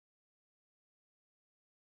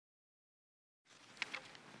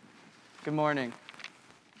Good morning.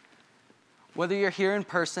 Whether you're here in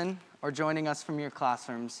person or joining us from your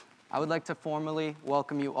classrooms, I would like to formally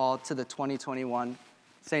welcome you all to the 2021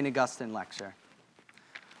 St. Augustine Lecture.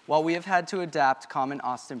 While we have had to adapt common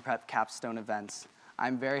Austin Prep capstone events,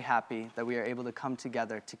 I'm very happy that we are able to come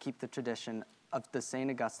together to keep the tradition of the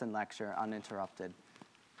St. Augustine Lecture uninterrupted.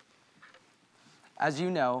 As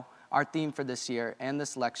you know, our theme for this year and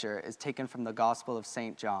this lecture is taken from the Gospel of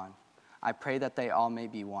St. John. I pray that they all may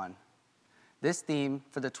be one. This theme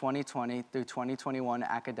for the 2020 through 2021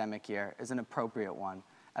 academic year is an appropriate one,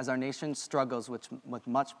 as our nation struggles with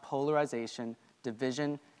much polarization,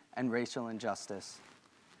 division, and racial injustice.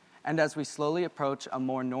 And as we slowly approach a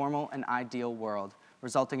more normal and ideal world,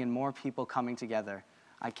 resulting in more people coming together,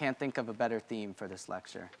 I can't think of a better theme for this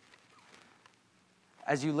lecture.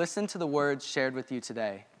 As you listen to the words shared with you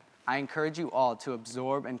today, I encourage you all to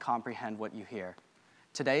absorb and comprehend what you hear.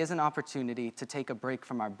 Today is an opportunity to take a break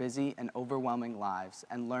from our busy and overwhelming lives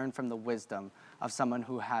and learn from the wisdom of someone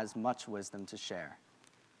who has much wisdom to share.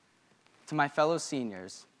 To my fellow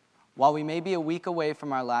seniors, while we may be a week away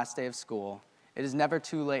from our last day of school, it is never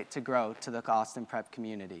too late to grow to the Austin Prep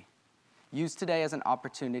community. Use today as an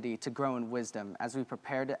opportunity to grow in wisdom as we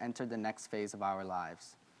prepare to enter the next phase of our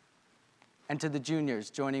lives. And to the juniors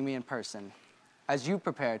joining me in person, as you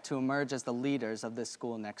prepare to emerge as the leaders of this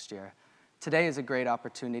school next year, today is a great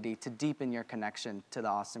opportunity to deepen your connection to the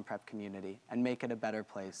Austin Prep community and make it a better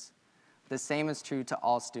place. The same is true to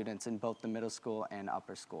all students in both the middle school and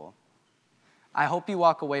upper school. I hope you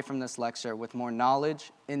walk away from this lecture with more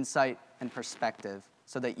knowledge, insight, and perspective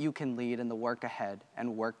so that you can lead in the work ahead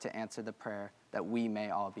and work to answer the prayer that we may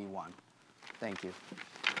all be one. Thank you.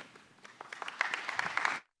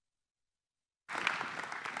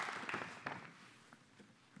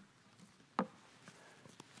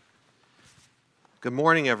 Good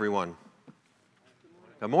morning, everyone.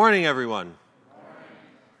 Good morning, everyone.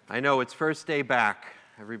 I know it's first day back.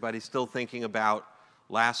 Everybody's still thinking about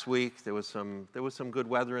last week. There was some good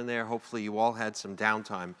weather in there. Hopefully you all had some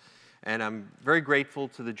downtime. And I'm very grateful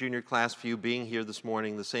to the junior class for you being here this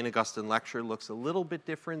morning. The St. Augustine Lecture looks a little bit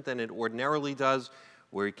different than it ordinarily does.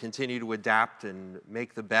 We continue to adapt and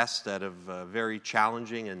make the best out of very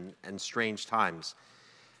challenging and strange times.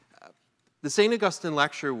 The St. Augustine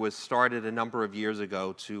Lecture was started a number of years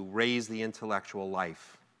ago to raise the intellectual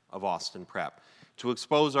life of Austin Prep, to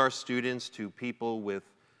expose our students to people with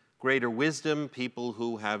greater wisdom, people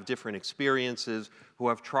who have different experiences, who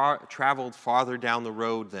have traveled farther down the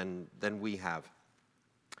road than we have.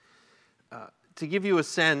 To give you a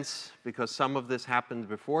sense, because some of this happened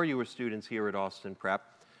before you were students here at Austin Prep,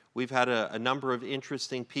 we've had a number of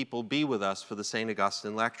interesting people be with us for the St.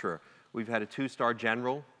 Augustine Lecture. We've had a two-star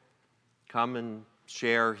general come and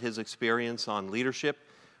share his experience on leadership.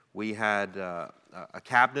 We had a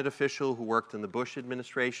cabinet official who worked in the Bush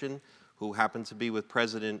administration, who happened to be with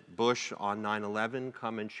President Bush on 9/11,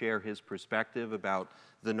 come and share his perspective about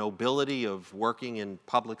the nobility of working in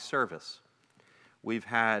public service. We've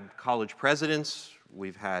had college presidents,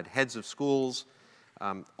 we've had heads of schools,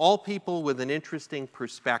 all people with an interesting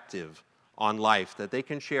perspective on life that they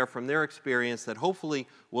can share from their experience that hopefully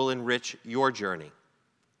will enrich your journey.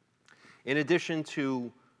 In addition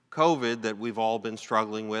to COVID that we've all been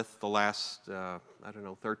struggling with the last,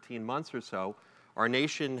 13 months or so, our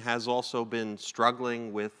nation has also been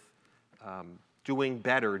struggling with doing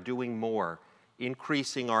better, doing more,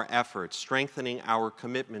 increasing our efforts, strengthening our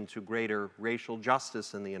commitment to greater racial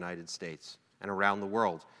justice in the United States and around the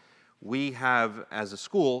world. We have, as a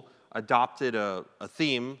school, adopted a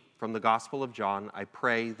theme from the Gospel of John, I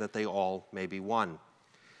pray that they all may be one.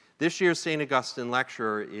 This year's St. Augustine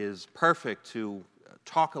Lecture is perfect to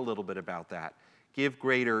talk a little bit about that, give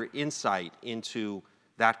greater insight into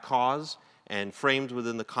that cause and framed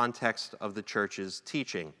within the context of the church's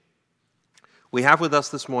teaching. We have with us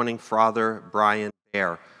this morning Father Bryan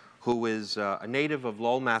Hehir, who is a native of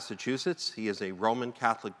Lowell, Massachusetts. He is a Roman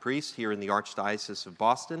Catholic priest here in the Archdiocese of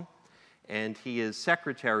Boston, and he is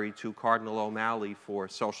secretary to Cardinal O'Malley for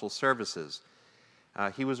Social Services.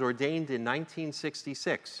 He was ordained in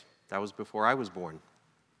 1966. That was before I was born.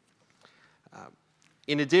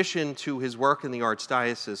 In addition to his work in the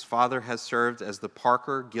Archdiocese, Father has served as the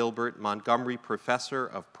Parker Gilbert Montgomery Professor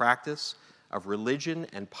of Practice of Religion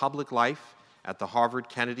and Public Life at the Harvard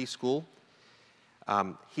Kennedy School.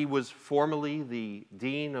 He was formerly the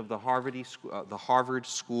Dean of the Harvard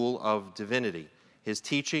School of Divinity. His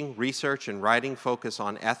teaching, research, and writing focus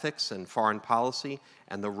on ethics and foreign policy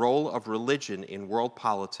and the role of religion in world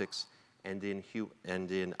politics and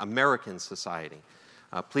in American society.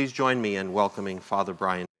 Please join me in welcoming Father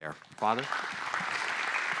Bryan Hehir. Father?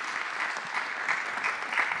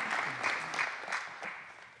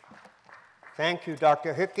 Thank you,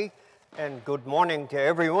 Dr. Hickey, and good morning to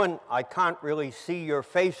everyone. I can't really see your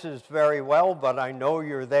faces very well, but I know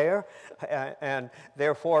you're there, and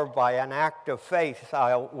therefore, by an act of faith,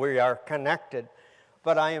 we are connected.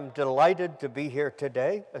 But I am delighted to be here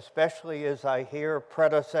today, especially as I hear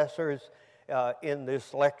predecessors in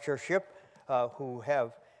this lectureship who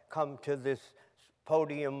have come to this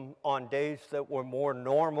podium on days that were more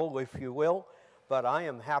normal, if you will. But I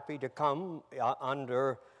am happy to come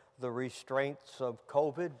under the restraints of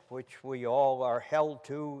COVID, which we all are held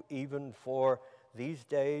to even for these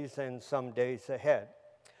days and some days ahead.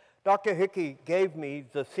 Dr. Hickey gave me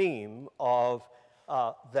the theme of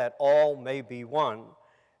that all may be one,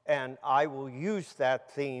 and I will use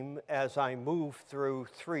that theme as I move through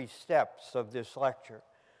 3 steps of this lecture.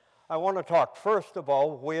 I want to talk first of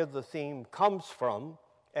all where the theme comes from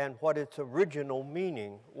and what its original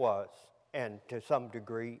meaning was, and to some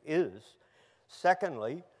degree is.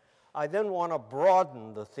 Secondly, I then want to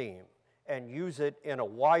broaden the theme and use it in a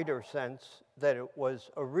wider sense that it was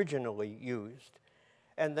originally used.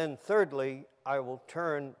 And then thirdly, I will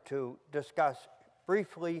turn to discuss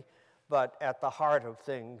briefly, but at the heart of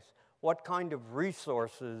things, what kind of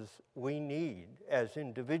resources we need as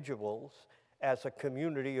individuals, as a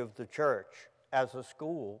community of the church, as a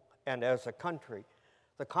school, and as a country,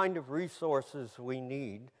 the kind of resources we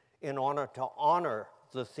need in order to honor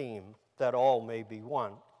the theme that all may be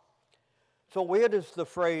one. So where does the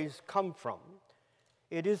phrase come from?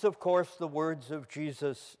 It is, of course, the words of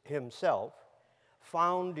Jesus himself,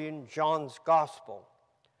 found in John's Gospel.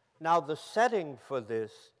 Now, the setting for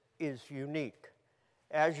this is unique.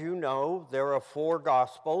 As you know, there are 4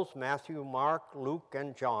 Gospels, Matthew, Mark, Luke,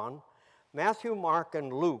 and John. Matthew, Mark,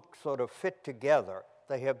 and Luke sort of fit together.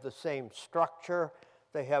 They have the same structure.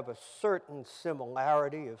 They have a certain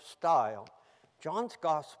similarity of style. John's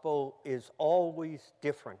Gospel is always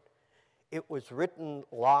different. It was written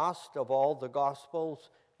last of all the Gospels.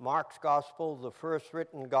 Mark's Gospel, the first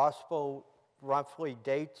written Gospel, roughly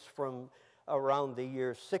dates from around the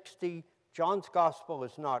year 60. John's Gospel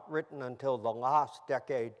is not written until the last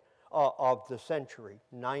decade of the century,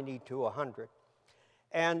 90 to 100.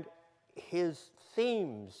 And his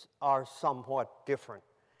themes are somewhat different.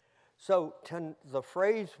 So the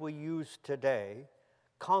phrase we use today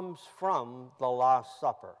comes from the Last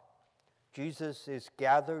Supper. Jesus is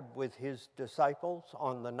gathered with his disciples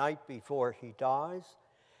on the night before he dies,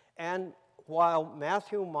 and while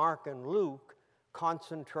Matthew, Mark, and Luke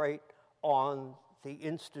concentrate on the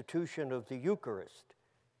institution of the Eucharist,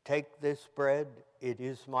 take this bread, it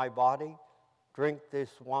is my body, drink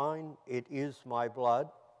this wine, it is my blood,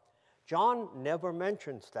 John never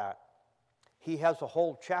mentions that. He has a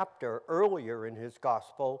whole chapter earlier in his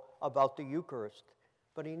gospel about the Eucharist,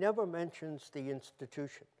 but he never mentions the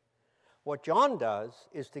institution. What John does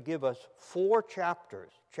is to give us 4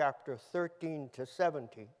 chapters, chapter 13 to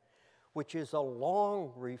 17, which is a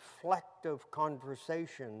long, reflective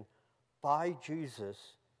conversation by Jesus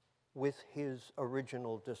with his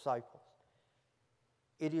original disciples.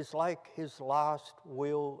 It is like his last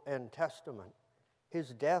will and testament. His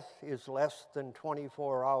death is less than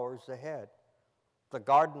 24 hours ahead. The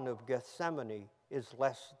Garden of Gethsemane is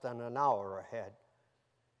less than an hour ahead.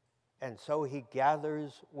 And so he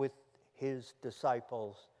gathers with his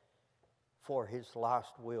disciples for his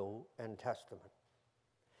last will and testament.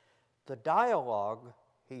 The dialogue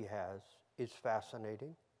he has is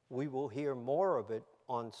fascinating. We will hear more of it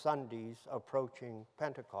on Sundays approaching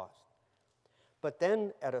Pentecost. But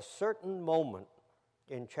then at a certain moment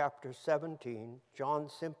in chapter 17, John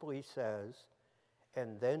simply says,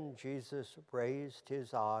 and then Jesus raised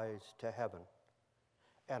his eyes to heaven.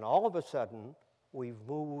 And all of a sudden, we've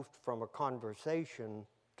moved from a conversation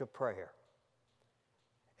to prayer.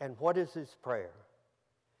 And what is his prayer?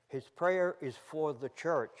 His prayer is for the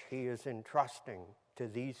church he is entrusting to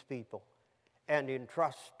these people and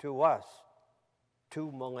entrusts to us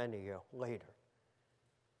 2 millennia later.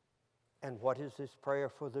 And what is his prayer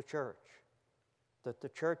for the church? That the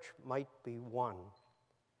church might be one,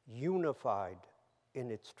 unified in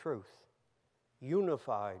its truth,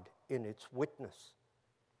 unified in its witness.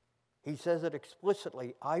 He says it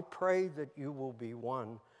explicitly, I pray that you will be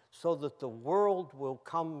one so that the world will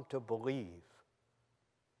come to believe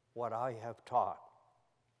what I have taught,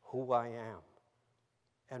 who I am,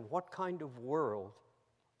 and what kind of world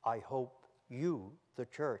I hope you, the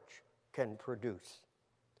church, can produce.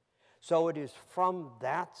 So it is from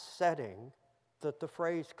that setting that the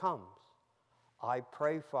phrase comes. I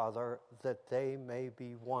pray, Father, that they may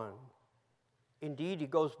be one. Indeed, he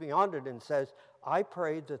goes beyond it and says, I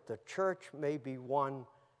pray that the church may be one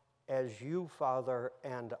as you, Father,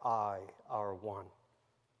 and I are one.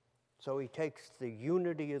 So he takes the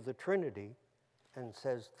unity of the Trinity and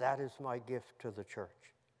says, that is my gift to the church.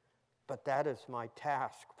 But that is my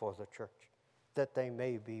task for the church, that they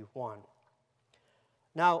may be one.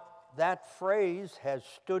 Now, that phrase has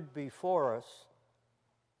stood before us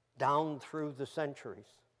down through the centuries.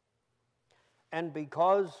 And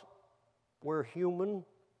because we're human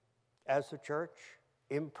as a church,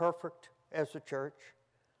 imperfect as a church,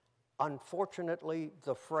 unfortunately,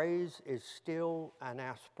 the phrase is still an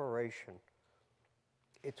aspiration.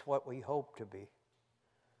 It's what we hope to be.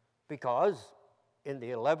 Because in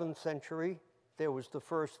the 11th century, there was the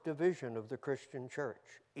first division of the Christian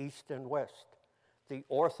church, East and West. The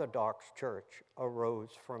Orthodox Church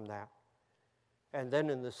arose from that. And then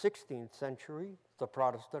in the 16th century, the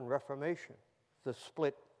Protestant Reformation, the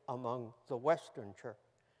split among the Western Church.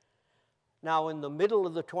 Now, in the middle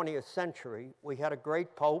of the 20th century, we had a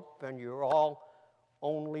great pope, and you all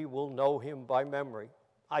only will know him by memory.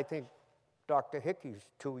 I think Dr. Hickey's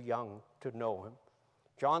too young to know him.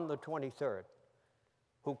 John the 23rd,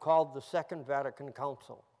 who called the Second Vatican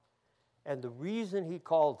Council. And the reason he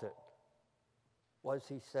called it was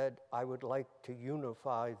he said, I would like to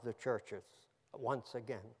unify the churches once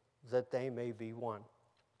again, that they may be one.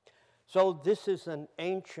 So this is an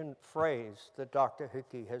ancient phrase that Dr.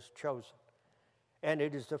 Hickey has chosen. And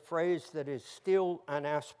it is a phrase that is still an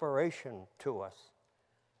aspiration to us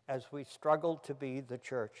as we struggle to be the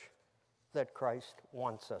church that Christ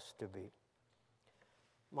wants us to be.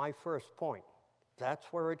 My first point, that's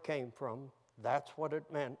where it came from, that's what it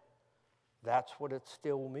meant, that's what it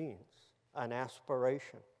still means. An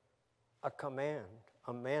aspiration, a command,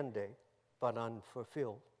 a mandate, but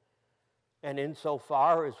unfulfilled. And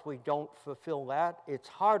insofar as we don't fulfill that, it's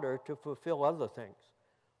harder to fulfill other things,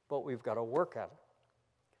 but we've got to work at it.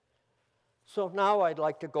 So now I'd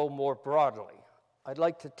like to go more broadly. I'd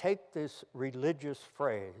like to take this religious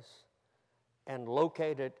phrase and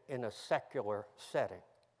locate it in a secular setting,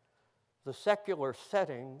 the secular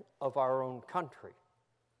setting of our own country.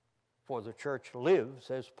 For the church lives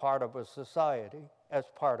as part of a society, as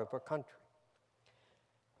part of a country.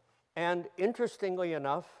 And interestingly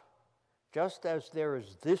enough, just as there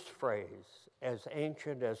is this phrase, as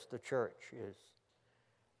ancient as the church is,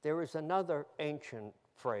 there is another ancient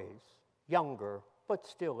phrase, younger, but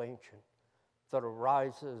still ancient, that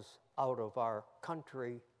arises out of our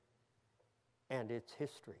country and its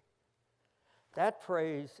history. That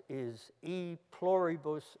phrase is e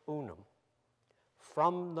pluribus unum.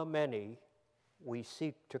 From the many, we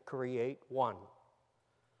seek to create one.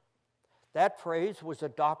 That phrase was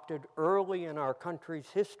adopted early in our country's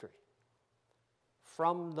history.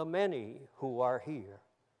 From the many who are here,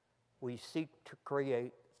 we seek to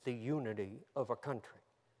create the unity of a country.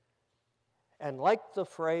 And like the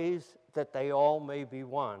phrase that they all may be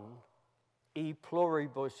one, e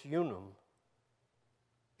pluribus unum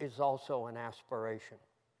is also an aspiration,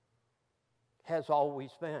 has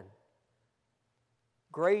always been.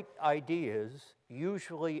 Great ideas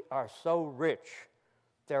usually are so rich,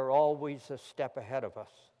 they're always a step ahead of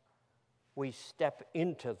us. We step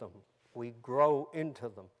into them, we grow into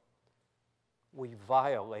them, we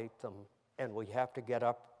violate them, and we have to get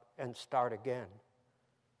up and start again.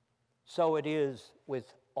 So it is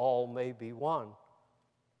with all may be one,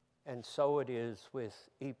 and so it is with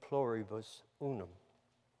e pluribus unum.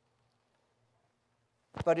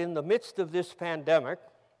 But in the midst of this pandemic,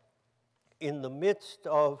 in the midst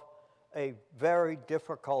of a very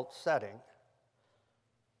difficult setting,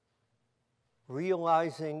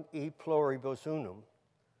 realizing e pluribus unum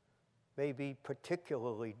may be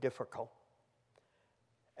particularly difficult.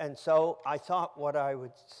 And so I thought what I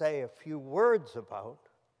would say a few words about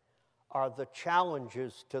are the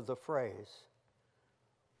challenges to the phrase,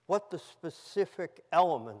 what the specific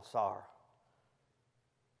elements are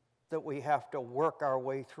that we have to work our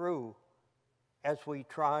way through as we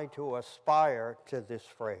try to aspire to this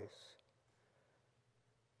phrase.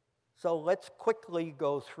 So let's quickly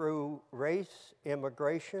go through race,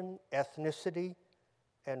 immigration, ethnicity,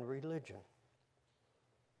 and religion.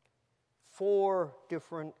 4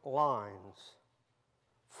 different lines,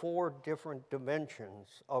 4 different dimensions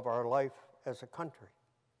of our life as a country,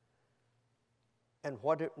 and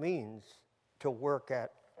what it means to work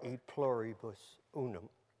at e pluribus unum.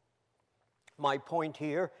 My point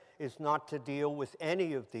here is not to deal with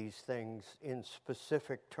any of these things in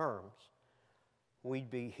specific terms.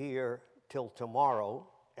 We'd be here till tomorrow,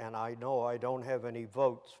 and I know I don't have any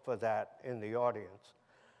votes for that in the audience.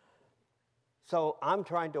 So I'm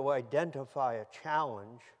trying to identify a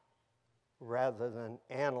challenge rather than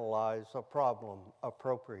analyze a problem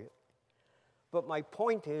appropriately. But my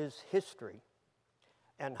point is history.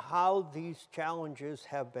 and how these challenges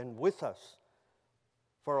have been with us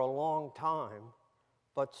for a long time,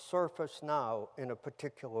 but surface now in a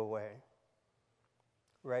particular way.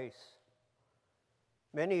 Race.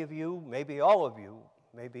 Many of you, maybe all of you,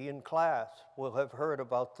 maybe in class, will have heard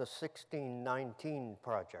about the 1619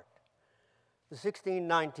 Project. The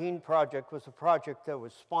 1619 Project was a project that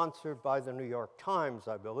was sponsored by the New York Times,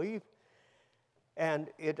 I believe, and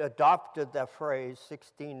it adopted that phrase,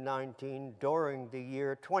 1619, during the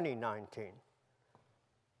year 2019.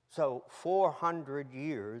 So 400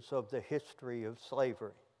 years of the history of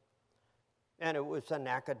slavery. And it was an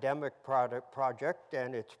academic project,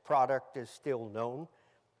 and its product is still known.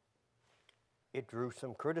 It drew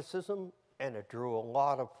some criticism, and it drew a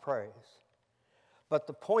lot of praise. But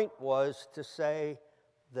the point was to say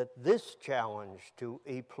that this challenge to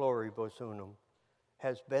e pluribus unum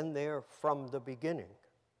has been there from the beginning,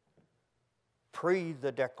 pre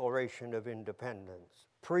the Declaration of Independence,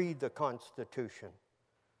 pre the Constitution.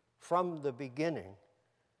 From the beginning,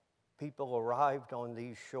 people arrived on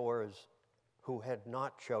these shores who had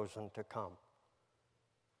not chosen to come.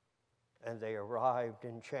 And they arrived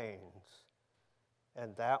in chains.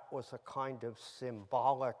 And that was a kind of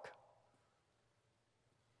symbolic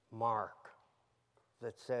mark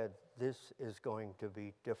that said, this is going to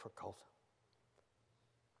be difficult.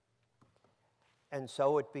 And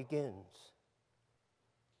so it begins.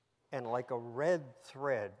 And like a red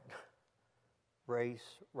thread,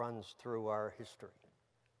 race runs through our history.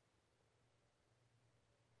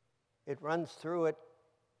 It runs through it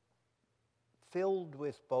filled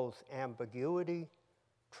with both ambiguity,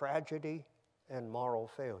 tragedy, and moral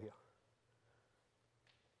failure.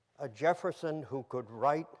 A Jefferson who could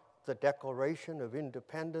write the Declaration of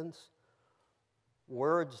Independence,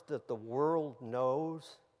 words that the world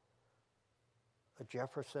knows, a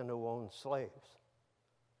Jefferson who owned slaves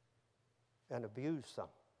and abused them.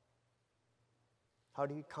 How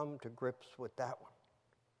do you come to grips with that one?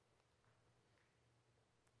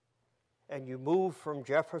 And you move from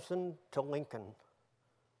Jefferson to Lincoln.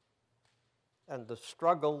 And the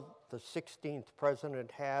struggle the 16th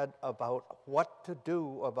president had about what to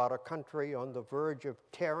do about a country on the verge of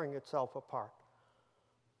tearing itself apart.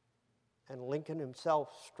 And Lincoln himself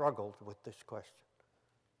struggled with this question.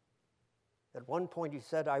 At one point he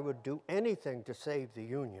said, I would do anything to save the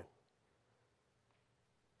Union.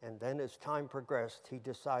 And then as time progressed, he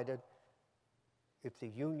decided if the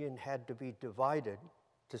Union had to be divided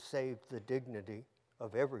to save the dignity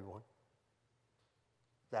of everyone,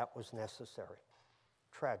 that was necessary.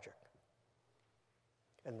 Tragic.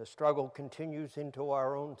 And the struggle continues into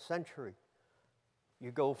our own century.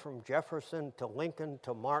 You go from Jefferson to Lincoln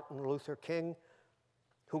to Martin Luther King,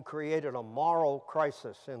 who created a moral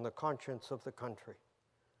crisis in the conscience of the country.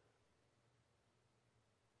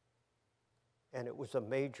 And it was a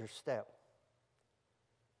major step.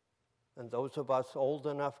 And those of us old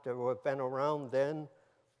enough to have been around then,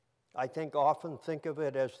 I think often think of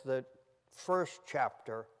it as the first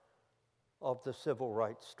chapter of the civil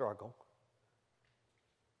rights struggle.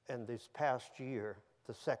 And this past year,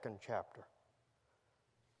 the second chapter.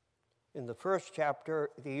 In the first chapter,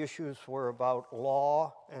 the issues were about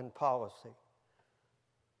law and policy.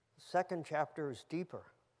 The second chapter is deeper.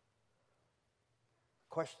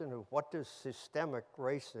 The question of what does systemic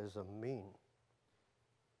racism mean?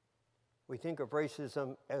 We think of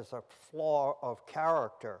racism as a flaw of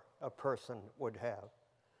character a person would have.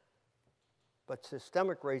 But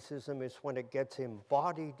systemic racism is when it gets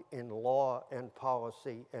embodied in law and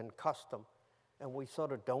policy and custom, and we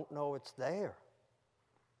sort of don't know it's there.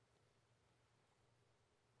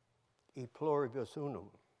 E pluribus unum,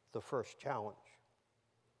 the first challenge.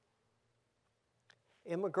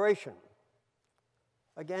 Immigration,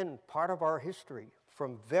 again, part of our history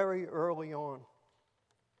from very early on.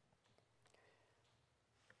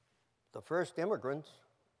 The first immigrants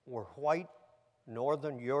were white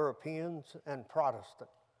Northern Europeans and Protestant.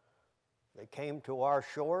 They came to our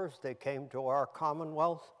shores, they came to our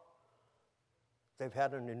Commonwealth. They've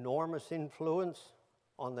had an enormous influence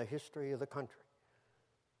on the history of the country.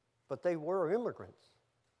 But they were immigrants.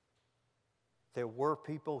 There were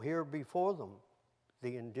people here before them,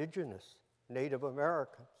 the indigenous, Native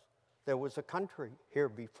Americans. There was a country here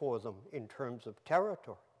before them in terms of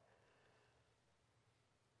territory.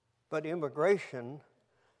 But immigration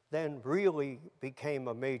then really became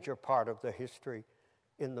a major part of the history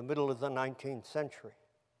in the middle of the 19th century.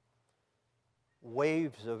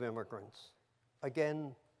 Waves of immigrants.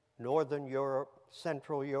 Again, Northern Europe,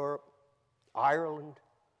 Central Europe, Ireland.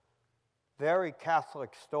 Very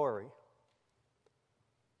Catholic story.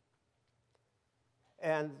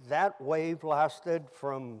 And that wave lasted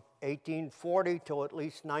from 1840 till at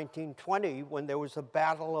least 1920, when there was a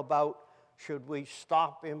battle about should we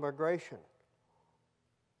stop immigration.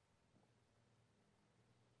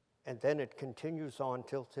 And then it continues on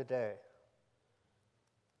till today.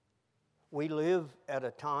 We live at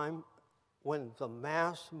a time when the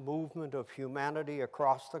mass movement of humanity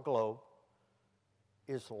across the globe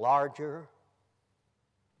is larger,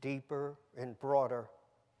 deeper, and broader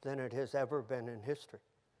than it has ever been in history.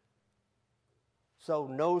 So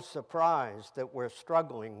no surprise that we're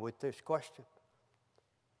struggling with this question.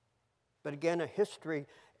 But again, a history,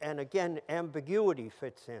 and again, ambiguity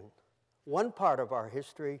fits in. One part of our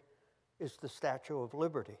history is the Statue of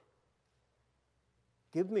Liberty.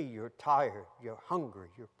 Give me you're tired, you're hungry,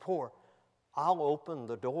 you're poor. I'll open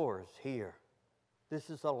the doors here. This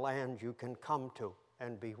is a land you can come to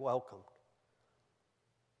and be welcomed.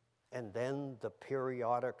 And then the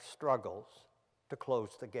periodic struggles to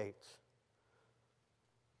close the gates.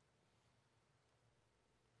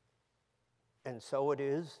 And so it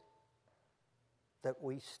is that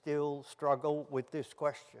we still struggle with this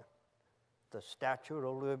question. The Statue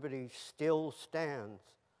of Liberty still stands,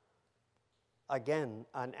 again,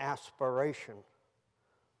 an aspiration.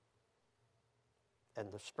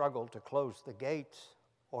 And the struggle to close the gates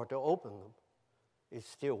or to open them is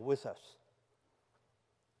still with us.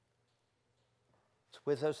 It's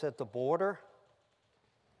with us at the border,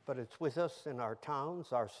 but it's with us in our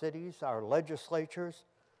towns, our cities, our legislatures.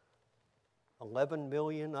 11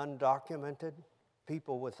 million undocumented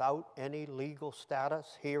people without any legal status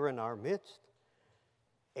here in our midst.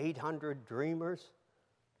 800 dreamers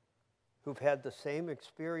who've had the same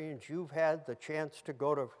experience you've had, the chance to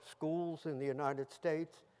go to schools in the United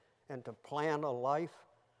States and to plan a life,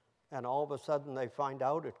 and all of a sudden they find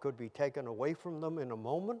out it could be taken away from them in a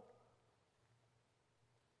moment.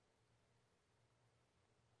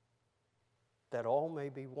 That all may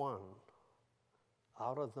be one.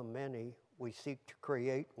 Out of the many, we seek to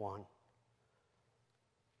create one.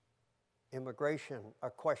 Immigration, a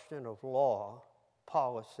question of law,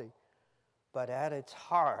 policy, but at its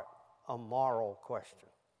heart, a moral question.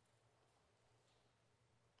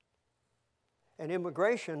 And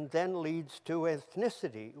immigration then leads to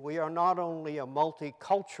ethnicity. We are not only a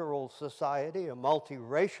multicultural society, a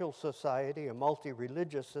multiracial society, a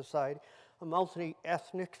multi-religious society, a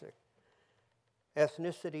multi-ethnic.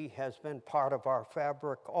 Ethnicity has been part of our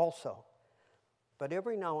fabric also. But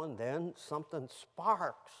every now and then, something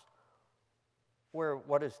sparks where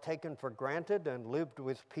what is taken for granted and lived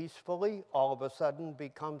with peacefully all of a sudden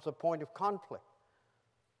becomes a point of conflict.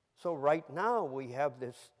 So right now we have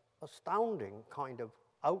this astounding kind of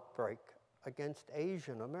outbreak against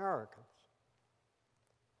Asian Americans.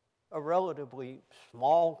 A relatively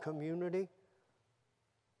small community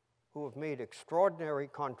who have made extraordinary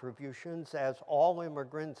contributions, as all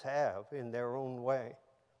immigrants have in their own way.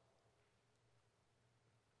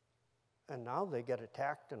 And now they get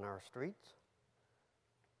attacked in our streets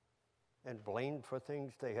and blamed for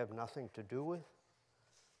things they have nothing to do with.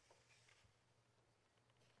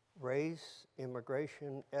 Race,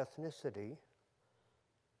 immigration, ethnicity,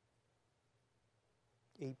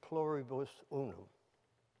 e pluribus unum,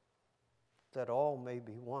 that all may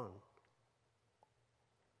be one.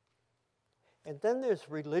 And then there's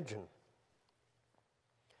religion.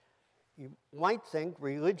 You might think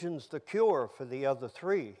religion's the cure for the other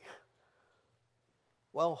three.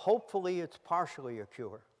 Well, hopefully it's partially a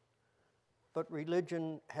cure. But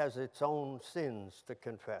religion has its own sins to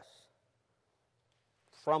confess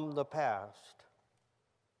from the past.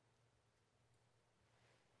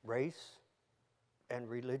 Race and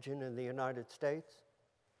religion in the United States.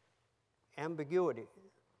 Ambiguity.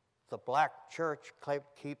 The black church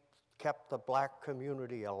kept the black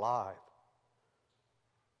community alive.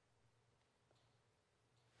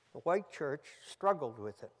 The white church struggled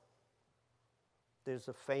with it. There's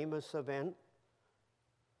a famous event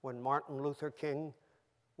when Martin Luther King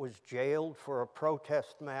was jailed for a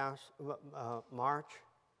protest march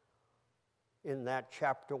in that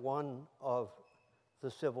chapter 1 of the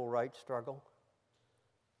civil rights struggle.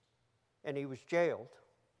 And he was jailed.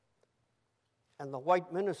 And the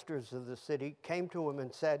white ministers of the city came to him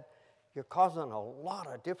and said, "You're causing a lot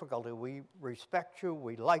of difficulty. We respect you,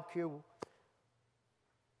 we like you."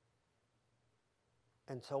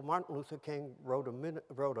 And so Martin Luther King wrote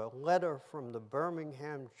a letter from the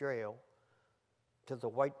Birmingham jail to the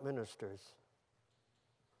white ministers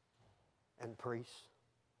and priests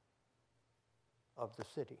of the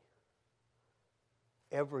city.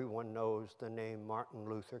 Everyone knows the name Martin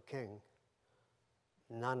Luther King.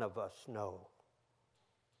 None of us know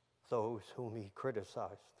those whom he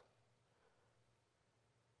criticized.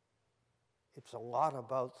 It's a lot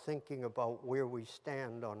about thinking about where we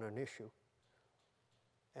stand on an issue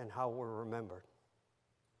and how we're remembered.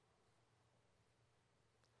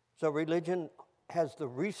 So religion has the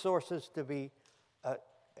resources to be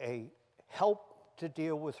a help to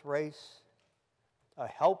deal with race, a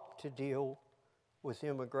help to deal with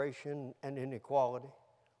immigration and inequality,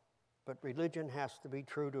 but religion has to be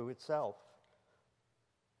true to itself.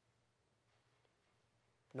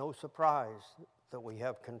 No surprise that we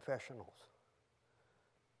have confessionals.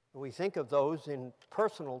 We think of those in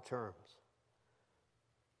personal terms,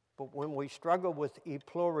 but when we struggle with e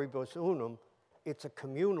pluribus unum, it's a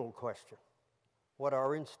communal question. What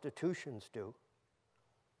our institutions do,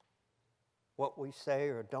 what we say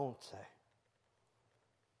or don't say.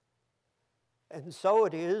 And so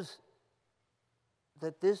it is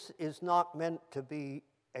that this is not meant to be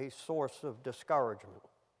a source of discouragement.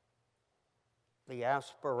 The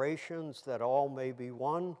aspirations that all may be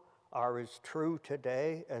one are as true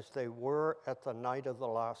today as they were at the night of the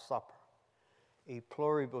Last Supper. E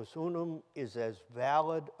pluribus unum is as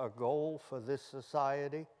valid a goal for this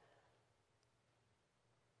society,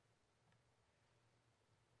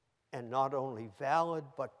 and not only valid,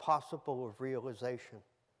 but possible of realization.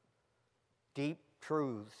 Deep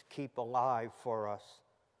truths keep alive for us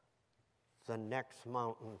the next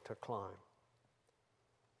mountain to climb.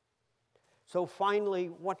 So finally,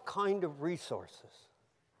 what kind of resources?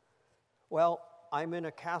 Well, I'm in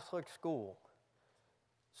a Catholic school,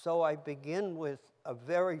 so I begin with a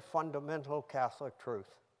very fundamental Catholic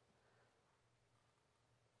truth: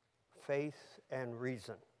 faith and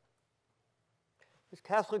reason. As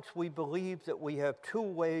Catholics, we believe that we have two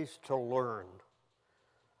ways to learn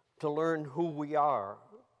who we are,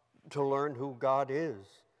 to learn who God is,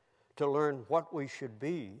 to learn what we should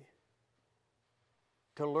be,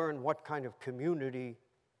 to learn what kind of community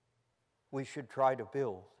we should try to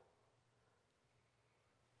build.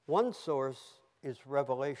 One source is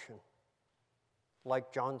revelation,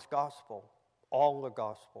 like John's Gospel, all the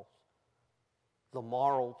Gospels, the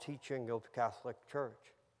moral teaching of the Catholic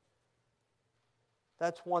Church.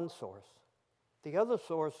 That's one source. The other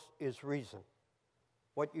source is reason,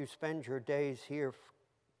 what you spend your days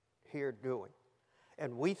here doing.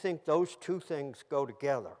 And we think those two things go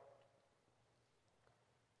together.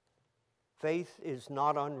 Faith is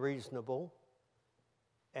not unreasonable,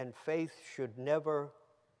 and faith should never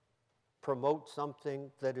promote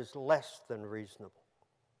something that is less than reasonable.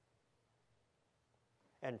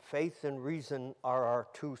 And faith and reason are our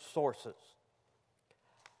two sources.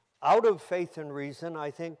 Out of faith and reason,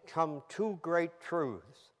 I think, come two great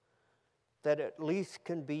truths that at least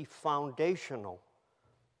can be foundational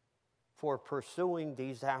for pursuing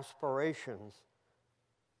these aspirations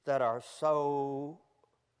that are so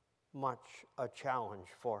much a challenge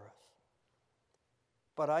for us.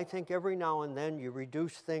 But I think every now and then you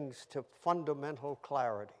reduce things to fundamental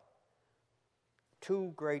clarity.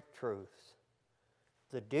 Two great truths: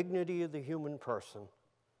 the dignity of the human person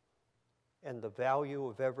and the value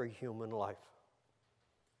of every human life.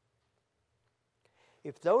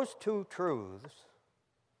 If those two truths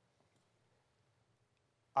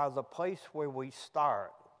are the place where we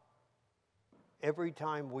start every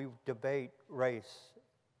time we debate race,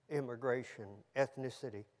 immigration,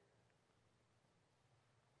 ethnicity,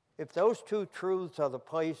 if those two truths are the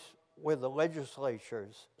place where the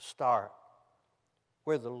legislatures start,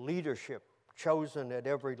 where the leadership chosen at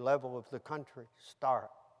every level of the country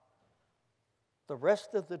start, the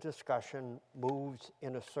rest of the discussion moves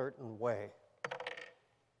in a certain way.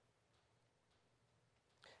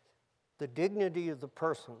 The dignity of the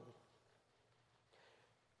person.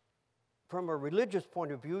 From a religious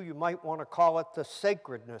point of view, you might want to call it the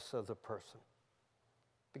sacredness of the person,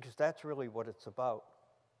 because that's really what it's about.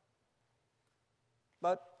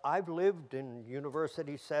 But I've lived in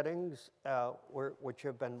university settings which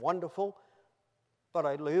have been wonderful, but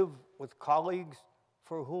I live with colleagues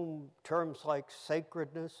for whom terms like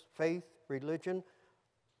sacredness, faith, religion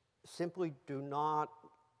simply do not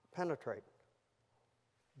penetrate.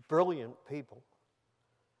 Brilliant people.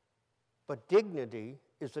 But dignity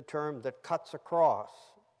is a term that cuts across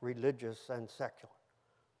religious and secular.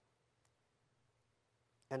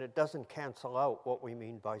 And it doesn't cancel out what we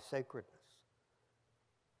mean by sacredness.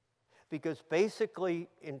 Because basically,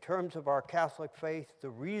 in terms of our Catholic faith, the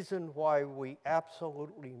reason why we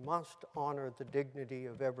absolutely must honor the dignity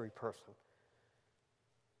of every person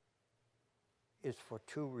is for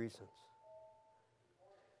two reasons.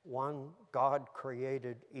 One, God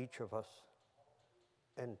created each of us.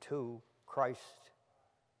 And two, Christ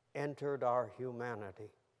entered our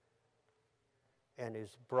humanity and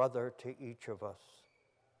is brother to each of us.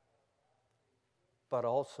 but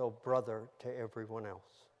also brother to everyone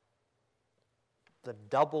else. The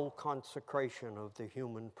double consecration of the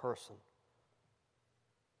human person.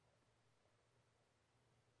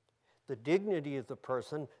 The dignity of the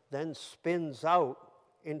person then spins out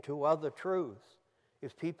into other truths.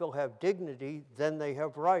 If people have dignity, then they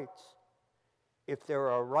have rights. If there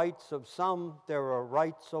are rights of some, there are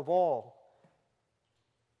rights of all.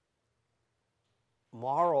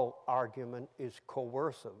 Moral argument is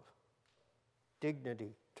coercive.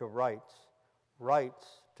 Dignity to rights, rights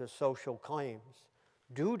to social claims,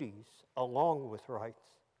 duties along with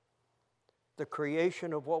rights. The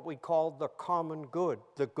creation of what we call the common good,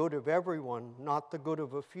 the good of everyone, not the good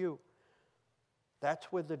of a few. That's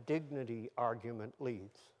where the dignity argument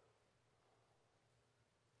leads.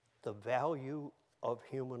 The value of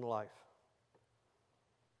human life.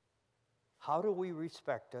 How do we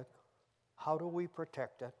respect it? How do we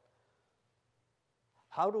protect it?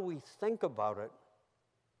 How do we think about it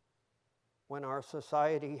when our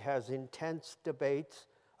society has intense debates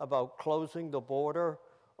about closing the border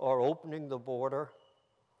or opening the border,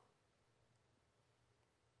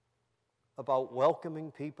 about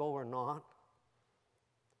welcoming people or not?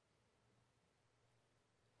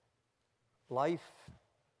 Life,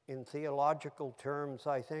 in theological terms,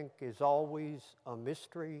 I think, is always a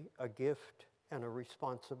mystery, a gift, and a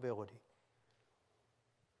responsibility.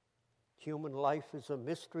 Human life is a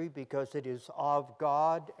mystery because it is of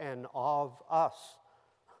God and of us.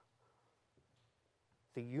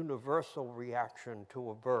 The universal reaction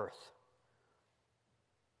to a birth.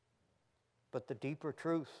 But the deeper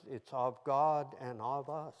truth, it's of God and of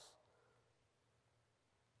us.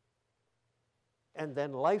 And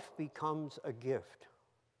then life becomes a gift.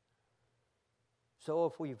 So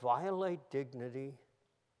if we violate dignity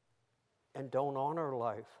and don't honor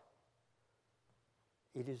life,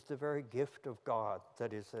 it is the very gift of God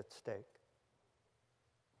that is at stake.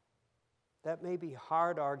 That may be a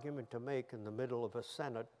hard argument to make in the middle of a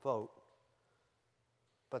Senate vote,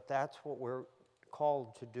 but that's what we're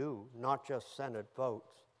called to do, not just Senate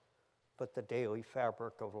votes, but the daily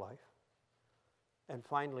fabric of life. And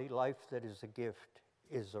finally, life that is a gift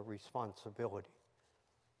is a responsibility.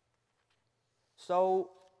 So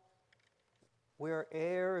we're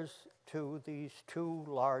heirs to these two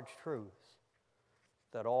large truths,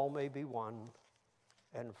 that all may be one,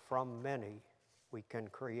 and from many we can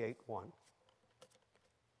create one.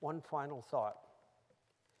 One final thought.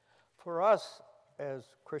 For us as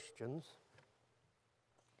Christians,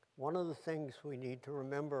 one of the things we need to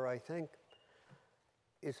remember, I think,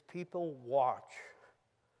 is people watch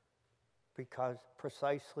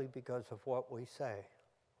precisely because of what we say.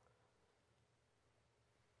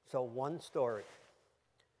 So one story.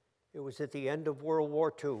 It was at the end of World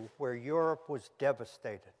War II, where Europe was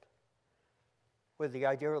devastated, where the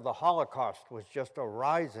idea of the Holocaust was just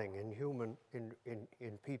arising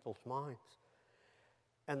in people's minds.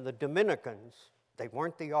 And the Dominicans, they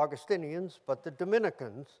weren't the Augustinians, but the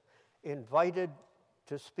Dominicans invited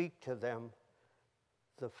to speak to them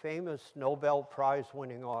the famous Nobel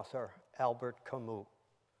Prize-winning author, Albert Camus.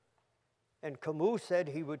 And Camus said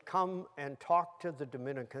he would come and talk to the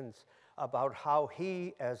Dominicans about how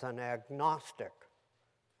he, as an agnostic,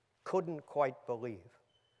 couldn't quite believe.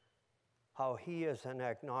 How he, as an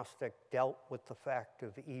agnostic, dealt with the fact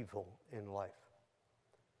of evil in life.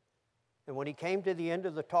 And when he came to the end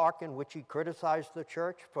of the talk in which he criticized the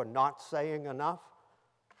church for not saying enough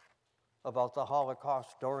about the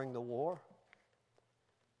Holocaust during the war,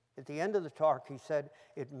 at the end of the talk he said,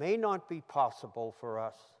 "It may not be possible for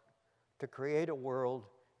us to create a world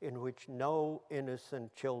in which no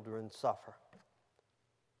innocent children suffer.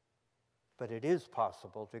 But it is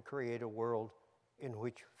possible to create a world in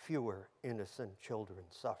which fewer innocent children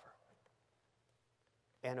suffer."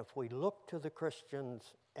 And if we look to the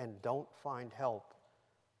Christians and don't find help,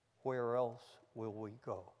 where else will we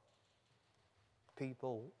go?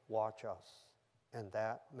 People watch us, and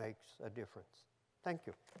that makes a difference. Thank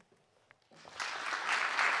you.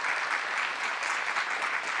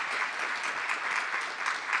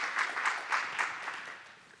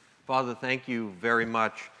 Father, thank you very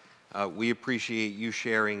much. We appreciate you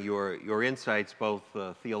sharing your insights, both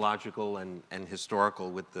theological and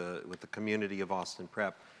historical, with the community of Austin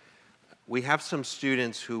Prep. We have some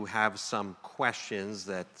students who have some questions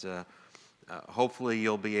that hopefully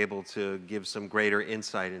you'll be able to give some greater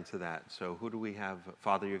insight into that. So who do we have?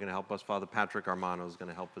 Father, you're going to help us. Father Patrick Armano is going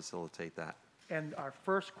to help facilitate that. And our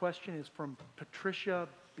first question is from Patricia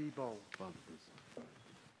Bebo. Father, please.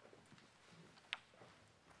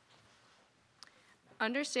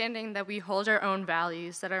 Understanding that we hold our own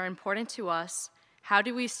values that are important to us, how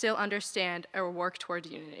do we still understand or work toward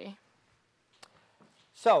unity?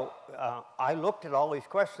 So I looked at all these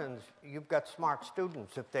questions. You've got smart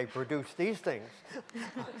students if they produce these things.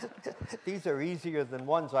 These are easier than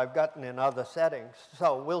ones I've gotten in other settings.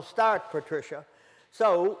 So we'll start, Patricia.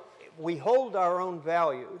 So we hold our own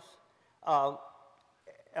values. The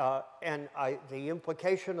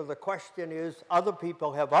implication of the question is other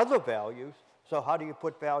people have other values, so how do you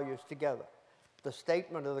put values together? The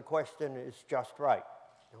statement of the question is just right,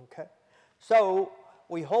 okay? So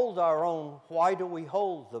we hold our own. Why do we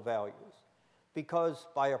hold the values? Because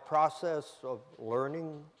by a process of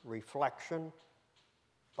learning, reflection,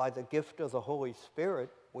 by the gift of the Holy Spirit,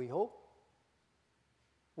 we hope,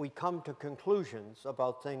 we come to conclusions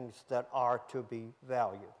about things that are to be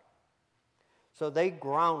valued. So they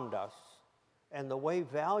ground us, and the way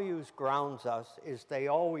values grounds us is they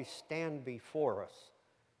always stand before us,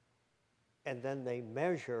 and then they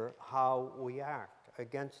measure how we act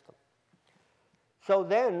against them. So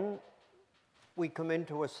then we come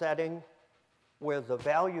into a setting where the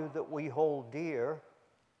value that we hold dear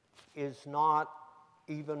is not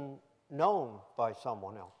even known by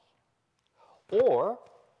someone else. Or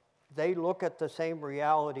they look at the same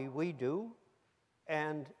reality we do,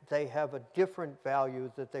 and they have a different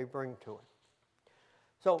value that they bring to it.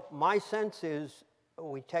 So my sense is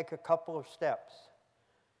we take a couple of steps.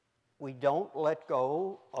 We don't let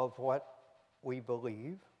go of what we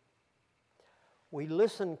believe. We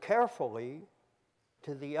listen carefully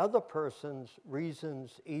to the other person's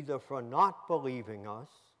reasons either for not believing us,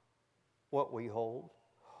 what we hold,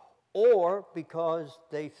 or because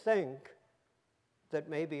they think that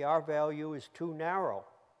maybe our value is too narrow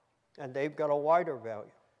and they've got a wider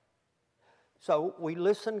value. So we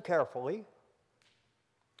listen carefully.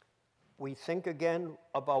 We think again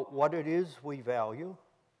about what it is we value.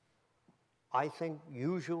 I think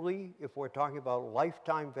usually, if we're talking about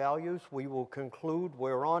lifetime values, we will conclude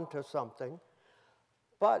we're on to something.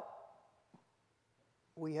 But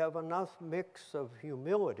we have enough mix of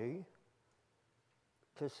humility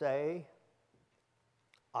to say,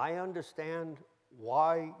 I understand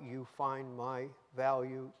why you find my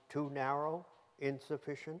value too narrow,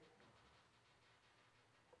 insufficient.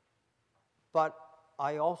 But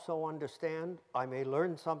I also understand I may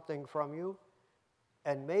learn something from you,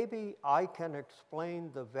 and maybe I can explain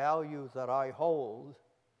the value that I hold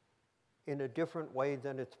in a different way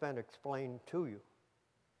than it's been explained to you.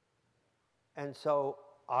 And so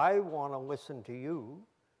I want to listen to you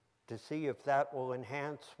to see if that will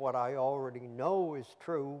enhance what I already know is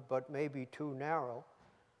true, but maybe too narrow.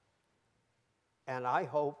 And I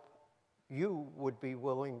hope you would be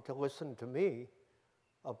willing to listen to me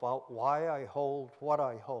about why I hold what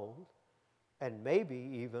I hold, and maybe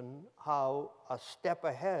even how a step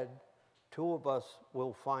ahead, two of us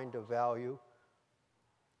will find a value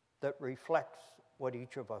that reflects what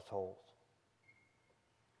each of us holds.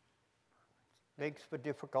 Makes for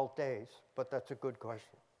difficult days, but that's a good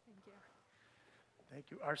question. Thank you.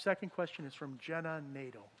 Thank you. Our second question is from Jenna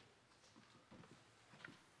Nadel.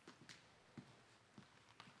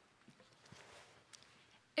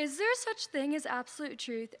 Is there such thing as absolute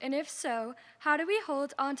truth? And if so, how do we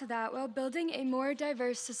hold on to that while building a more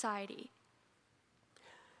diverse society?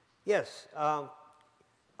 Yes,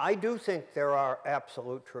 I do think there are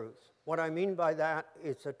absolute truths. What I mean by that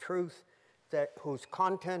is a truth that whose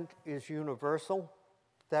content is universal.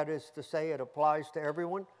 That is to say, it applies to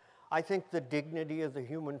everyone. I think the dignity of the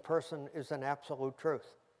human person is an absolute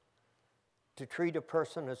truth. To treat a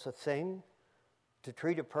person as a thing, to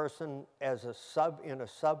treat a person as in a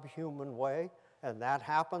subhuman way, and that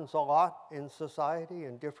happens a lot in society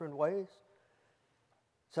in different ways.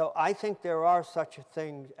 So I think there are such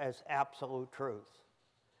things as absolute truths.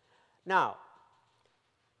 Now,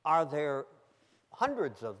 are there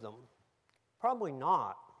hundreds of them? Probably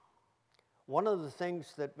not. One of the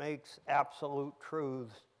things that makes absolute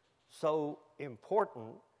truths so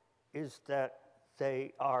important is that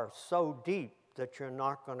they are so deep that you're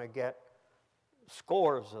not going to get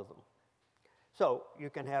scores of them. So you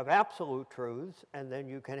can have absolute truths, and then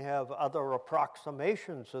you can have other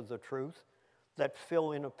approximations of the truth that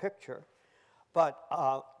fill in a picture. But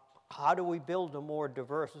how do we build a more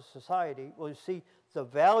diverse society? Well, you see, the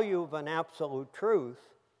value of an absolute truth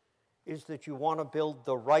is that you want to build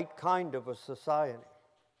the right kind of a society.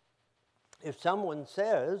 If someone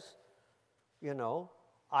says, you know,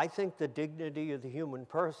 I think the dignity of the human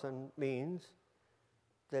person means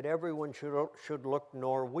that everyone should look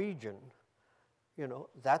Norwegian, you know,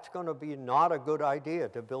 that's going to be not a good idea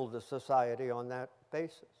to build a society on that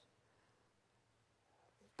basis.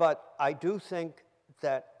 But I do think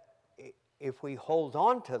that if we hold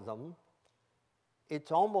on to them, it's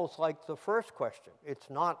almost like the first question. It's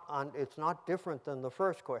not different than the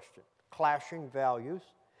first question. Clashing values.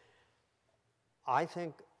 I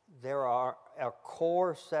think there are a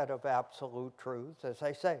core set of absolute truths. As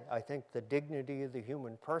I say, I think the dignity of the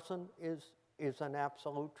human person is an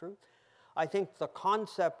absolute truth. I think the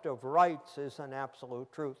concept of rights is an absolute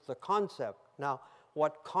truth. The concept. Now,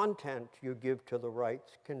 what content you give to the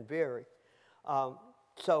rights can vary.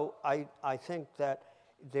 So I think that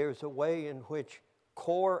there's a way in which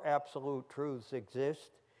core absolute truths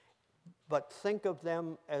exist, but think of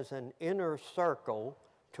them as an inner circle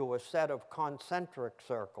to a set of concentric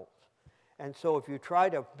circles. And so if you try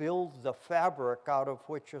to build the fabric out of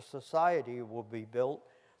which a society will be built,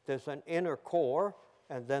 there's an inner core,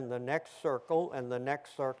 and then the next circle, and the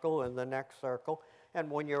next circle, and the next circle. And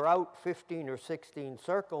when you're out 15 or 16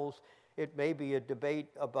 circles, it may be a debate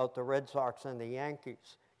about the Red Sox and the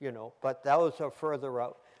Yankees, but those are further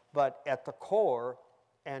out. But at the core,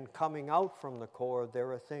 and coming out from the core,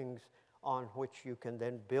 there are things on which you can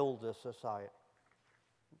then build a society.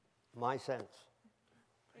 My sense.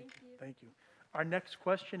 Thank you. Thank you. Our next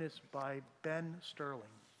question is by Ben Sterling.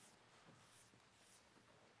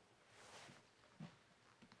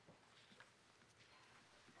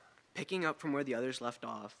 Picking up from where the others left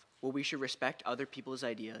off, while we should respect other people's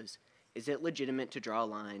ideas, is it legitimate to draw a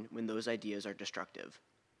line when those ideas are destructive?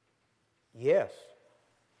 Yes,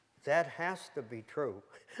 that has to be true.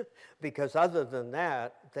 Because other than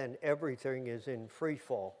that, then everything is in free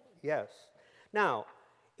fall. Yes. Now,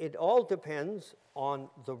 it all depends on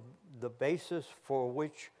the basis for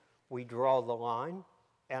which we draw the line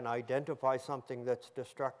and identify something that's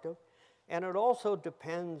destructive. And it also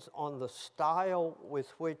depends on the style with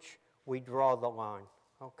which we draw the line,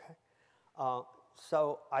 okay?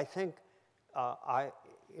 So I think,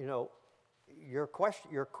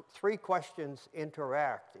 your three questions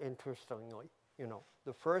interact, interestingly.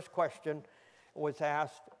 The first question was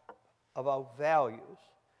asked about values.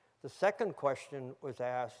 The second question was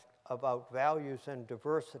asked about values and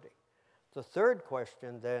diversity. The third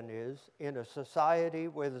question then is, in a society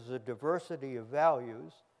where there's a diversity of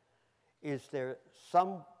values, is there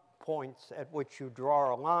some points at which you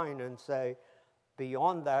draw a line and say,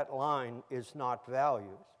 beyond that line is not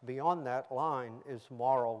values. Beyond that line is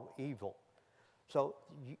moral evil. So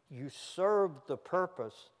you serve the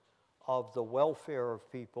purpose of the welfare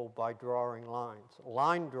of people by drawing lines.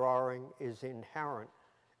 Line drawing is inherent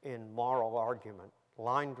in moral argument.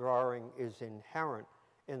 Line drawing is inherent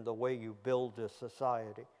in the way you build a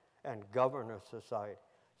society and govern a society.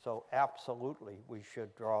 So absolutely, we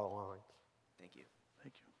should draw lines. Thank you.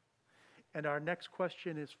 Thank you. And our next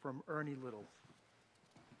question is from Ernie Little.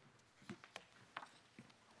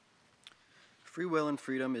 Free will and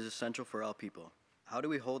freedom is essential for all people. How do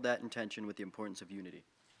we hold that in tension with the importance of unity?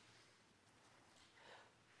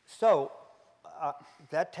 So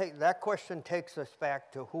that question takes us back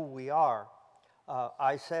to who we are.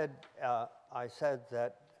 I said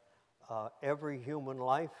that every human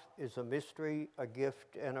life is a mystery, a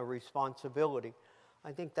gift, and a responsibility.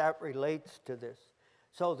 I think that relates to this.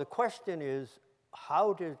 So the question is,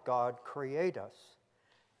 how did God create us?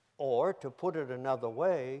 Or, to put it another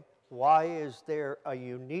way, why is there a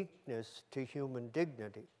uniqueness to human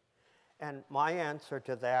dignity? And my answer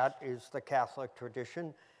to that is the Catholic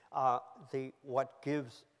tradition. What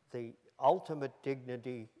gives the ultimate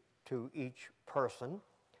dignity to each person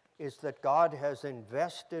is that God has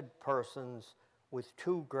invested persons with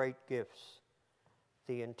two great gifts: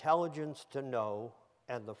 the intelligence to know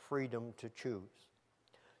and the freedom to choose.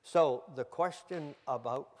 So the question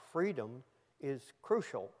about freedom is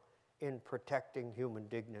crucial in protecting human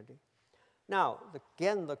dignity. Now,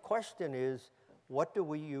 again, the question is, what do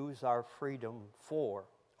we use our freedom for?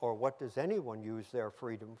 Or what does anyone use their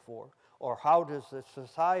freedom for? Or how does the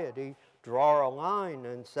society draw a line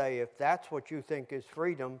and say, if that's what you think is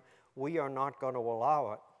freedom, we are not going to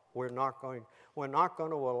allow it. We're not going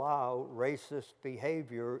to allow racist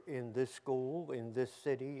behavior in this school, in this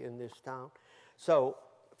city, in this town. So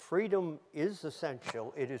freedom is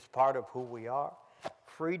essential. It is part of who we are.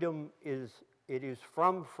 It is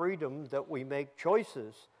from freedom that we make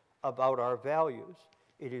choices about our values.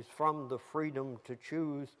 It is from the freedom to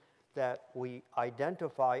choose that we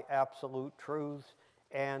identify absolute truths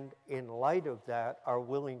and, in light of that, are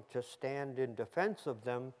willing to stand in defense of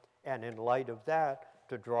them, and in light of that,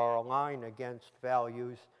 to draw a line against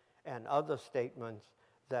values and other statements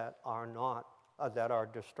that are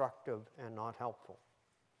destructive and not helpful.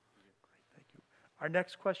 Great, thank you. Our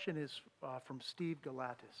next question is from Steve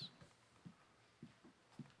Galatis.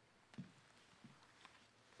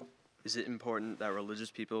 Is it important that religious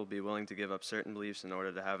people be willing to give up certain beliefs in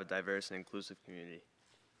order to have a diverse and inclusive community?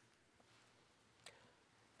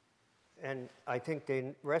 And I think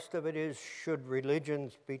the rest of it is, should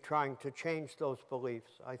religions be trying to change those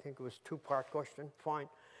beliefs? I think it was a two-part question. Fine.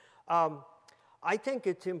 I think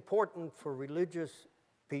it's important for religious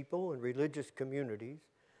people and religious communities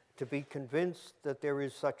to be convinced that there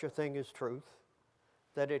is such a thing as truth,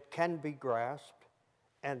 that it can be grasped,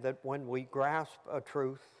 and that when we grasp a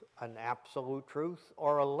truth, an absolute truth,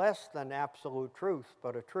 or a less than absolute truth,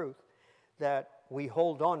 but a truth, that we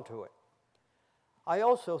hold on to it. I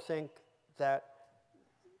also think that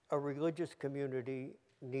a religious community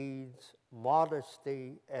needs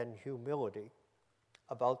modesty and humility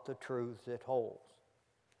about the truths it holds.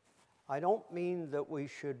 I don't mean that we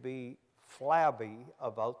should be flabby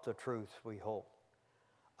about the truths we hold.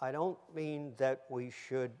 I don't mean that we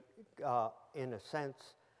should, in a sense,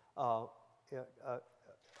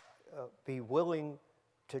 be willing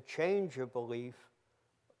to change a belief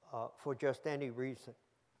for just any reason.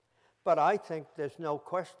 But I think there's no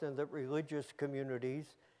question that religious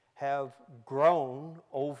communities have grown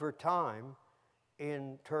over time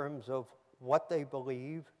in terms of what they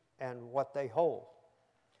believe and what they hold.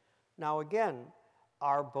 Now again,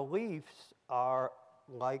 our beliefs are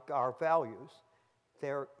like our values.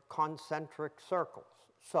 They're concentric circles.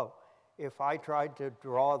 So if I tried to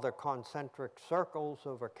draw the concentric circles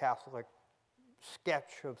of a Catholic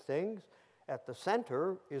sketch of things, at the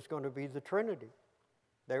center is going to be the Trinity.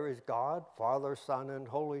 There is God, Father, Son, and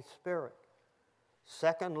Holy Spirit.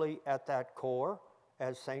 Secondly, at that core,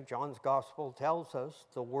 as St. John's Gospel tells us,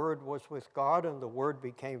 the Word was with God and the Word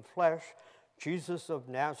became flesh. Jesus of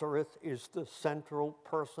Nazareth is the central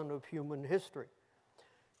person of human history.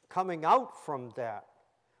 Coming out from that,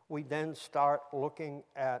 we then start looking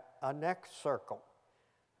at a next circle.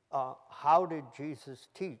 How did Jesus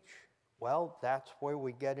teach? Well, that's where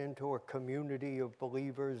we get into a community of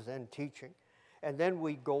believers and teaching. And then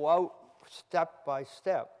we go out step by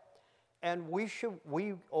step. And we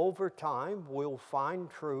over time will find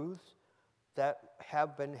truths that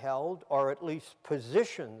have been held, or at least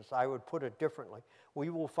positions, I would put it differently. We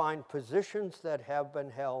will find positions that have been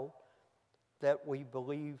held that we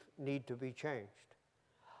believe need to be changed.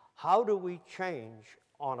 How do we change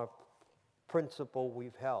on a principle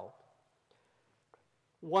we've held?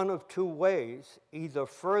 One of two ways: either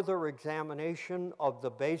further examination of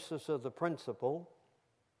the basis of the principle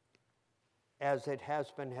as it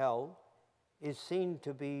has been held is seen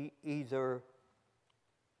to be either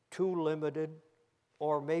too limited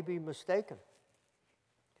or maybe mistaken.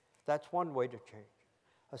 That's one way to change.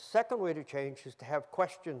 A second way to change is to have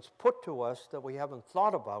questions put to us that we haven't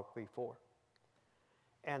thought about before.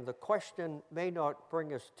 And the question may not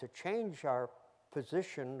bring us to change our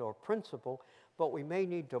position or principle, but we may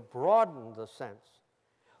need to broaden the sense.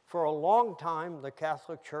 For a long time, the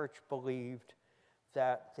Catholic Church believed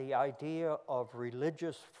that the idea of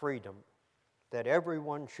religious freedom, that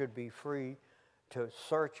everyone should be free to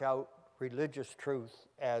search out religious truth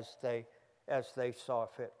as they saw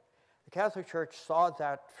fit. The Catholic Church saw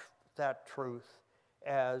that truth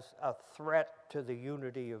as a threat to the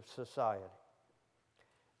unity of society.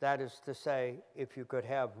 That is to say, if you could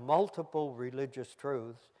have multiple religious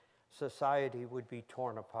truths, society would be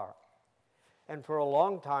torn apart. And for a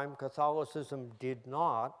long time, Catholicism did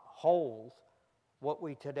not hold what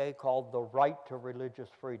we today call the right to religious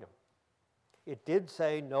freedom. It did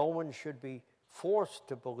say no one should be forced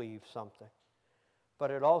to believe something, but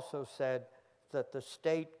it also said that the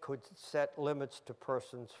state could set limits to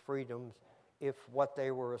persons' freedoms if what they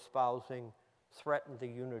were espousing threatened the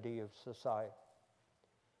unity of society.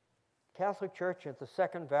 Catholic Church at the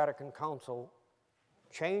Second Vatican Council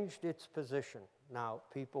changed its position. Now,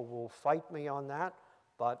 people will fight me on that,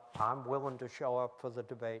 but I'm willing to show up for the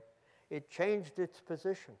debate. It changed its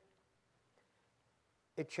position.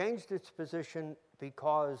 It changed its position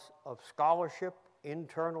because of scholarship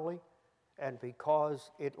internally and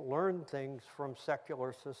because it learned things from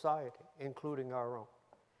secular society, including our own.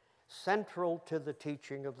 Central to the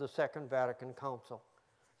teaching of the Second Vatican Council,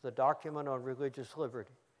 the document on religious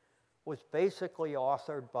liberty, was basically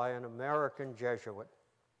authored by an American Jesuit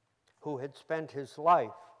who had spent his life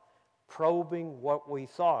probing what we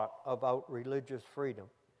thought about religious freedom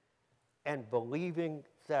and believing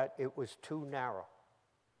that it was too narrow.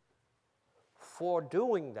 For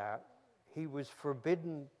doing that, he was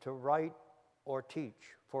forbidden to write or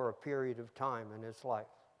teach for a period of time in his life.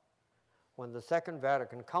 When the Second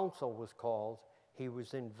Vatican Council was called, he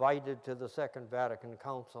was invited to the Second Vatican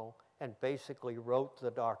Council and basically wrote the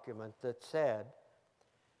document that said,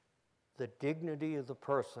 the dignity of the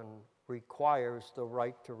person requires the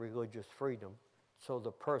right to religious freedom, so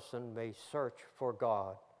the person may search for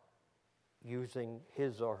God using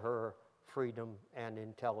his or her freedom and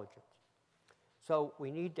intelligence. So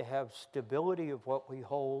we need to have stability of what we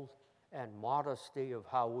hold and modesty of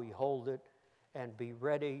how we hold it, and be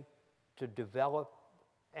ready to develop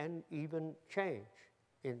and even change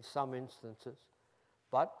in some instances.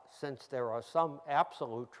 But since there are some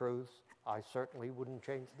absolute truths, I certainly wouldn't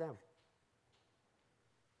change them.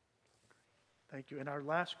 Thank you. And our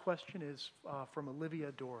last question is from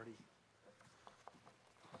Olivia Doherty.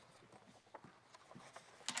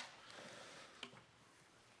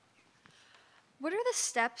 What are the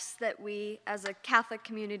steps that we, as a Catholic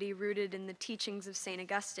community rooted in the teachings of St.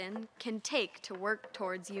 Augustine, can take to work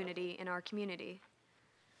towards unity in our community?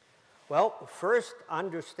 Well, first,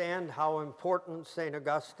 understand how important St.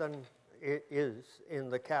 Augustine is in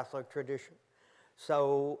the Catholic tradition.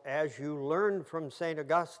 So, as you learn from St.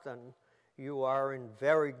 Augustine, you are in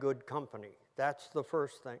very good company. That's the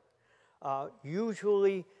first thing.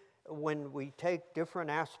 Usually, when we take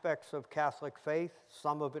different aspects of Catholic faith,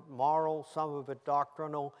 some of it moral, some of it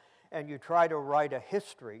doctrinal, and you try to write a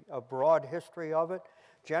history, a broad history of it,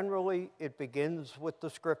 generally it begins with the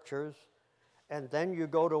scriptures, and then you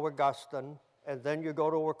go to Augustine, and then you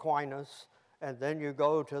go to Aquinas, and then you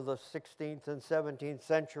go to the 16th and 17th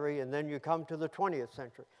century, and then you come to the 20th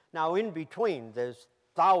century. Now, in between, there's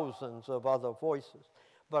thousands of other voices,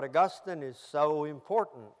 but Augustine is so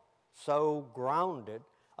important, so grounded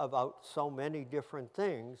about so many different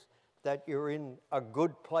things that you're in a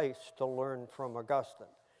good place to learn from Augustine.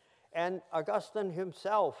 And Augustine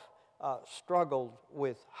himself struggled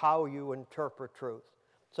with how you interpret truth.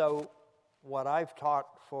 So what I've taught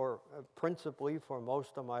principally for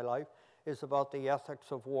most of my life is about the ethics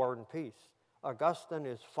of war and peace. Augustine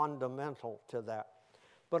is fundamental to that.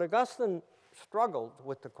 But Augustine struggled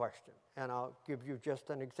with the question, and I'll give you just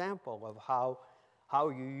an example of how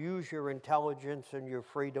you use your intelligence and your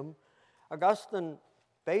freedom. Augustine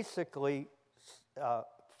basically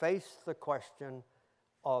faced the question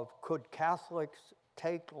of, could Catholics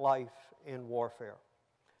take life in warfare?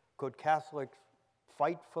 Could Catholics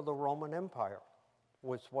fight for the Roman Empire?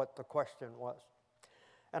 Was what the question was.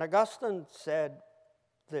 And Augustine said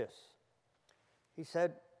this. He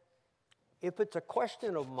said, if it's a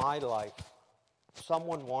question of my life,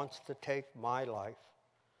 someone wants to take my life,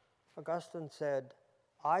 Augustine said,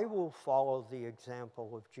 I will follow the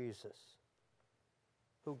example of Jesus,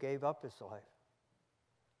 who gave up his life.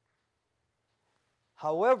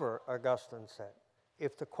 However, Augustine said,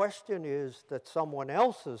 if the question is that someone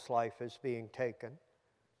else's life is being taken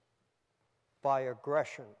by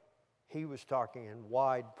aggression, he was talking in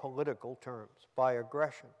wide political terms, by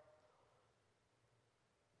aggression.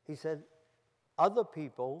 He said, other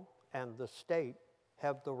people and the state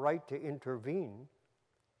have the right to intervene,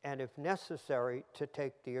 and if necessary, to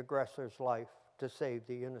take the aggressor's life to save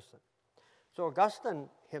the innocent. So Augustine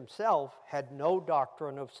himself had no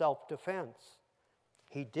doctrine of self-defense.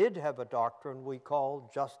 He did have a doctrine we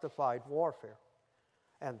call justified warfare,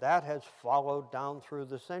 and that has followed down through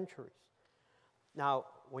the centuries. Now,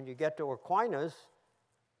 when you get to Aquinas,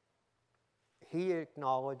 he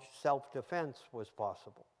acknowledged self-defense was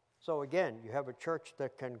possible. So again, you have a church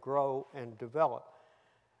that can grow and develop.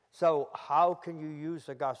 So how can you use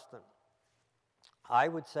Augustine? I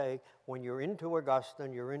would say when you're into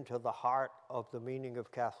Augustine, you're into the heart of the meaning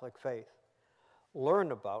of Catholic faith.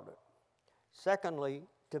 Learn about it. Secondly,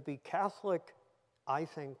 to be Catholic, I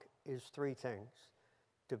think, is three things: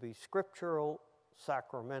 to be scriptural,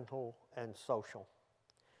 sacramental, and social.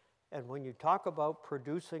 And when you talk about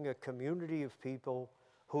producing a community of people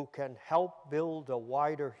who can help build a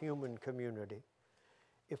wider human community,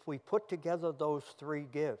 if we put together those three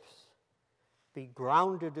gifts, be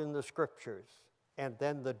grounded in the scriptures, and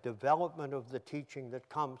then the development of the teaching that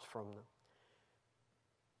comes from them,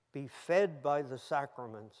 be fed by the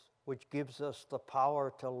sacraments, which gives us the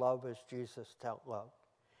power to love as Jesus loved,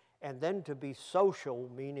 and then to be social,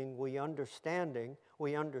 meaning we understand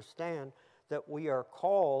that we are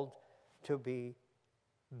called to be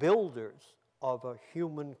builders of a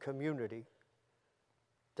human community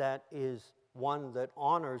that is one that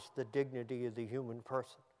honors the dignity of the human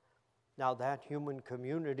person. Now, that human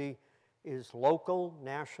community is local,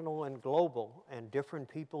 national, and global, and different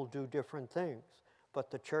people do different things,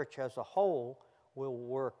 but the church as a whole will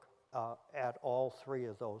work at all three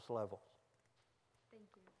of those levels. Thank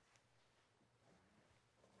you.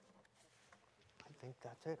 I think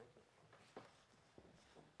that's it.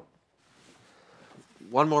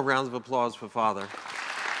 One more round of applause for Father.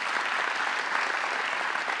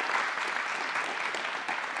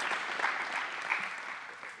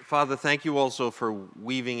 Father, thank you also for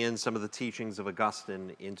weaving in some of the teachings of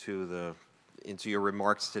Augustine into your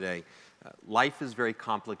remarks today. Life is very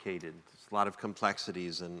complicated. There's a lot of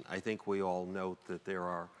complexities, and I think we all note that there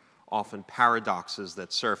are often paradoxes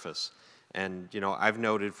that surface. And, I've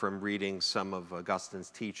noted from reading some of Augustine's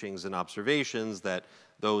teachings and observations that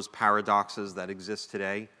those paradoxes that exist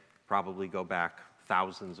today probably go back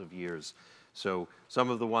thousands of years. So some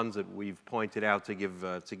of the ones that we've pointed out to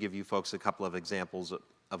give you folks a couple of examples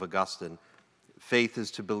of Augustine. Faith is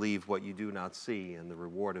to believe what you do not see, and the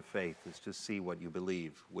reward of faith is to see what you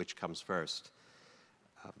believe. Which comes first?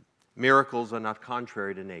 Miracles are not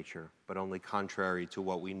contrary to nature, but only contrary to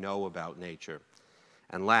what we know about nature.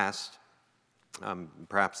 And last,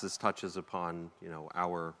 perhaps this touches upon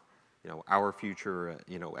our future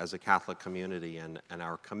as a Catholic community and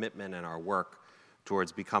our commitment and our work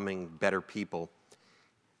towards becoming better people.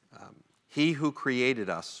 He who created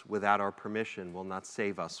us without our permission will not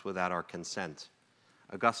save us without our consent.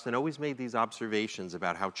 Augustine always made these observations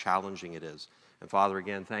about how challenging it is. And Father,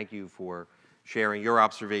 again, thank you for sharing your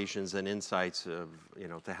observations and insights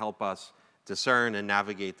to help us discern and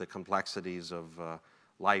navigate the complexities of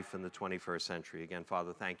life in the 21st century. Again,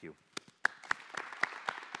 Father, thank you.